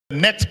The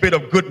next bit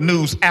of good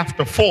news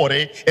after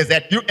 40 is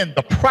that you're in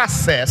the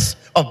process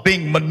of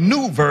being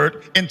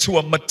maneuvered into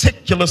a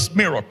meticulous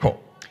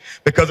miracle.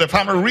 Because if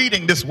I'm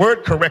reading this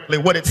word correctly,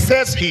 what it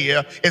says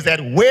here is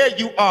that where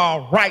you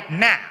are right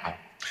now,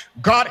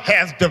 God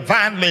has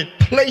divinely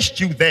placed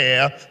you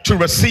there to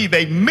receive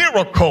a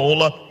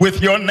miracle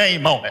with your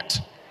name on it.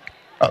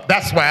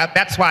 That's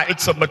why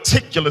it's a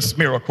meticulous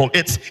miracle.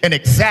 It's an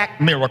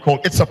exact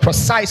miracle. It's a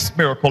precise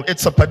miracle.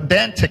 It's a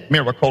pedantic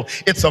miracle.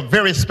 It's a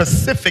very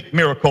specific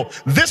miracle.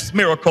 This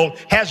miracle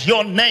has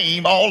your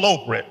name all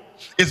over it.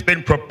 It's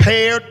been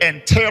prepared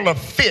and tailor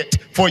fit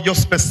for your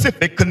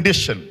specific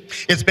condition.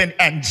 It's been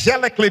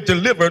angelically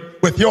delivered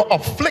with your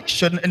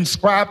affliction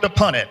inscribed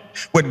upon it.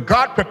 When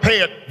God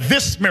prepared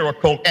this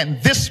miracle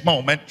and this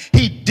moment,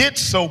 he did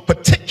so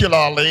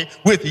particularly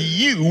with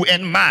you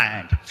in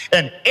mind.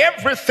 And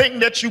everything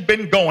that you've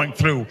been going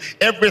through,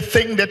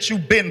 everything that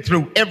you've been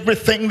through,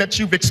 everything that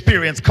you've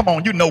experienced, come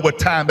on, you know what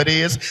time it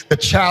is. The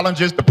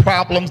challenges, the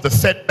problems, the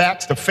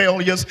setbacks, the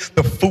failures,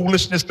 the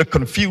foolishness, the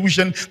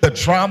confusion, the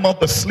drama,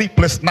 the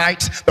sleepless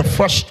nights, the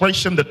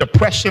frustration, the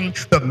depression,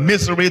 the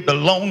misery, the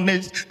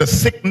loneliness, the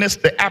sickness,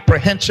 the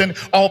apprehension,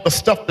 all the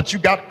stuff that you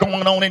got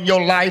going on in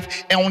your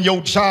life and on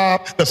your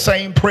job. The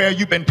same prayer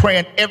you've been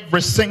praying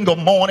every single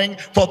morning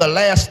for the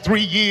last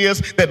 3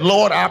 years, that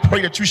Lord, I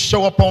pray that you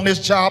show up on this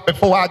job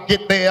before I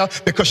get there,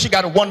 because she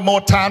got one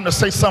more time to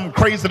say something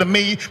crazy to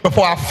me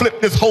before I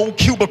flip this whole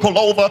cubicle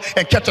over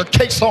and catch a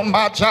case on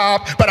my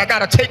job. But I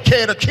got to take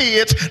care of the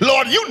kids.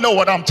 Lord, you know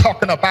what I'm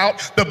talking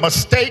about. The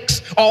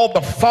mistakes, all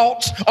the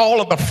faults, all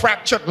of the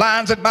fractured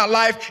lines in my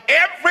life,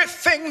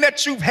 everything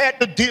that you've had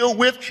to deal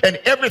with and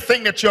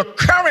everything that you're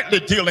currently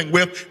dealing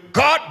with,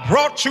 God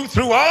brought you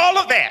through all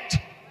of that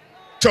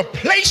to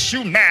place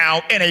you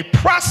now in a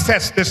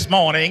process this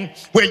morning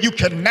where you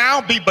can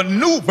now be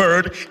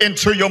maneuvered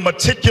into your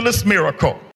meticulous miracle.